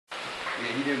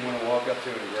Yeah, he didn't want to walk up to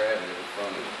it and grab it. It was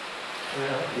funny.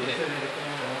 Yeah.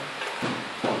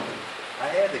 I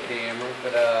had the camera,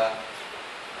 but I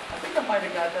think I might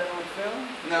have got that on film.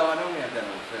 No, I don't have that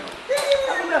on film.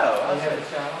 I don't know. You had a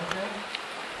shot on film?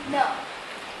 No.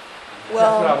 That's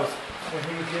what I was, when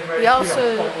he was getting ready We to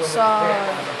also shoot, I was saw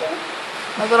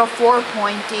a little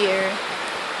 4-point deer,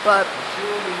 but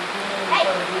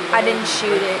I didn't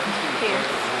shoot it. Here.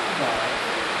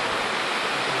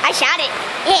 I shot it.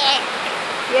 Yeah.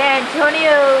 Yeah,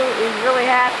 Antonio is really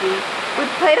happy. We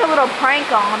played a little prank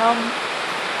on him.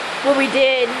 What we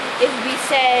did is we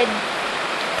said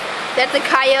that the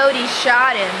coyote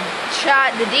shot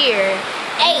the deer.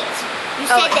 Ate. You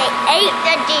said they ate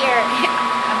the deer.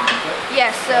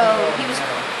 Yes, so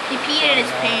he peed in his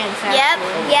pants. Yep,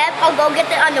 Actually. yep. I'll go get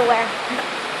the underwear.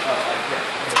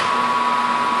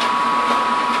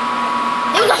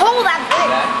 There was a hole that big.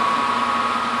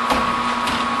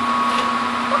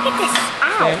 Look at this.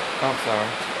 Ow. I'm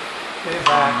sorry. Get it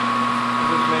back. I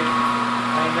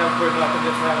ain't never put nothing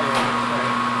this heavy on it.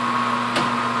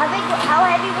 How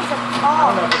heavy was the I don't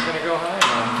ball? know if it's going to go high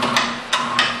enough.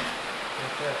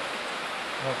 That's it.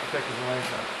 I'll have to pick his legs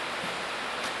up.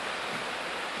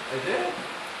 They did?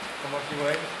 How much he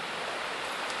weighs?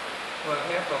 Well,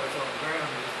 half of it's on the ground.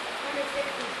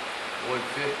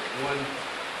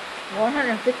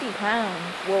 150 pounds.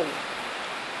 Whoa.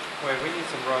 Wait, we need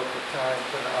some rope to tie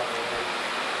to the other leg.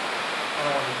 I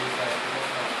don't want to use that.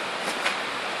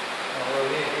 Oh, well,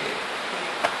 yeah.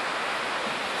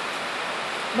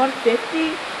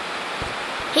 150?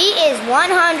 He is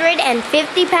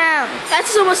 150 pounds.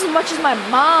 That's almost as much as my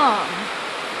mom.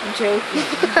 I'm joking.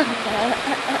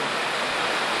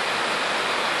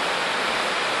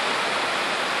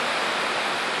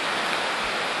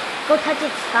 Go touch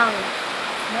its tongue.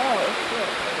 No, it's good.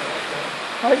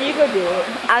 How do you go do it?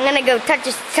 I'm gonna go touch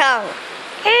its tongue.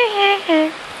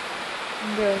 I'm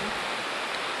good.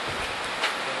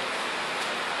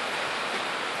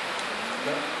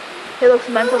 He looks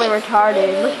mentally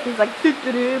retarded. Look, he's like, stick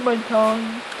it in my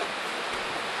tongue.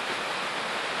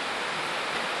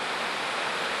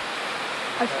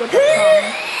 I split the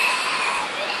tongue.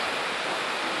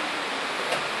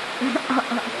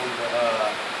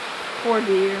 Poor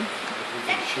dear.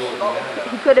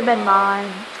 He could have been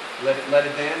mine. Let it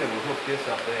down and we'll hook this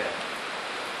up there.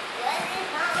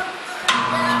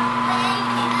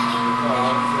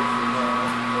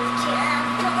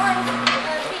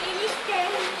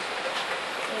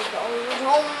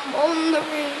 Home on the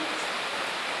range.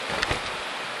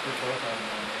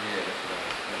 Yeah, that's what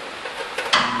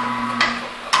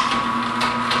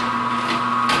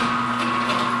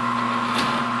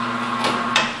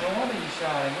No wonder you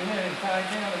shot him. We had him tied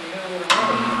down in the middle of the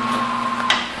road.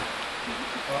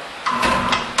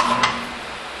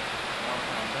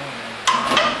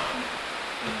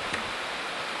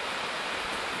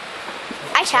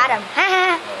 I shot him.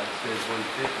 Haha. it says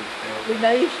 150 still. We know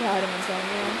you shot him,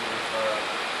 Antonio.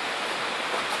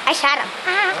 I shot him.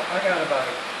 Haha. I got about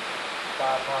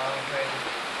 5 pounds maybe.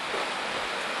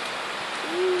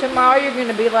 Tomorrow you're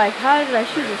gonna be like, how did I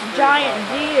shoot this giant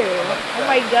deer? Oh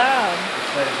my god. It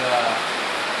says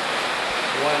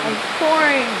I'm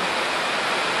pouring. 145.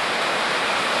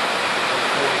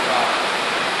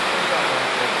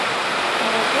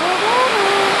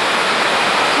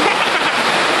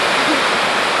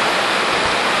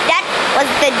 That was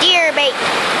the deer bait.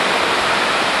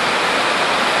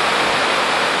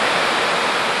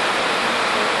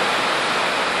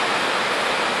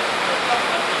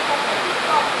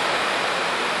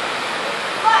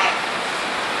 Fire!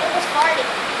 It was farting.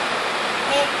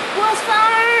 It was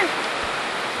fire!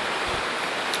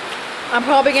 I'm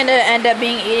probably gonna end up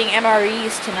eating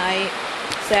MREs tonight,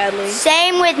 sadly.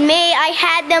 Same with me. I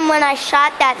had them when I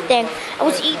shot that thing. I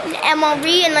was eating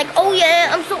MRE and like, oh yeah,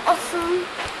 I'm so awesome.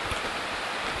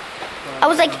 I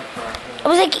was like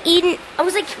eating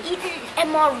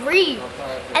MRE,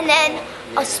 and then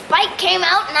a spike came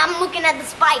out, and I'm looking at the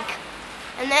spike,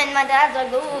 and then my dad's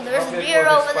like, oh, there's a deer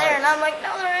over there, and I'm like,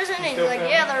 no, there isn't. He's like,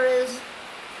 yeah, there is.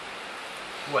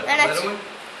 What, And the I little one?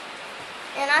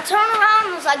 And I turn around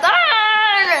and it's like,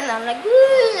 ah, and I'm like,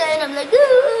 ooh, and I'm like,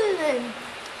 ooh,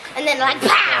 and then like,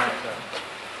 pow.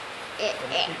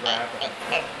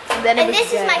 And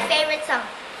this is my favorite song.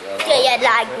 Do you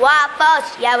like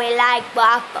waffles? Yeah, we like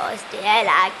waffles. Do you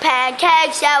like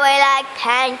pancakes? Yeah, we like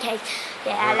pancakes. Do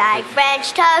you like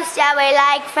French toast? Yeah, we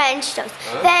like French toast.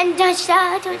 Then touch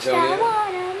that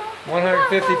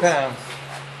 150 pounds.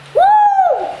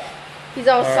 Woo! He's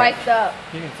all Alright. psyched up.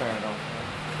 You can turn it on.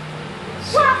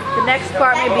 The next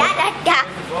part may be Da, da, da.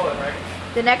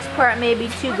 the next part may be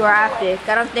too graphic.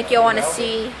 I don't think you'll want to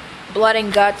see blood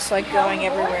and guts like going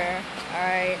everywhere.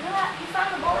 Alright. You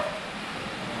found the bullet?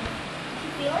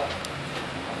 You feel it?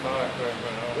 I thought I could,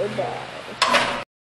 but no. Goodbye.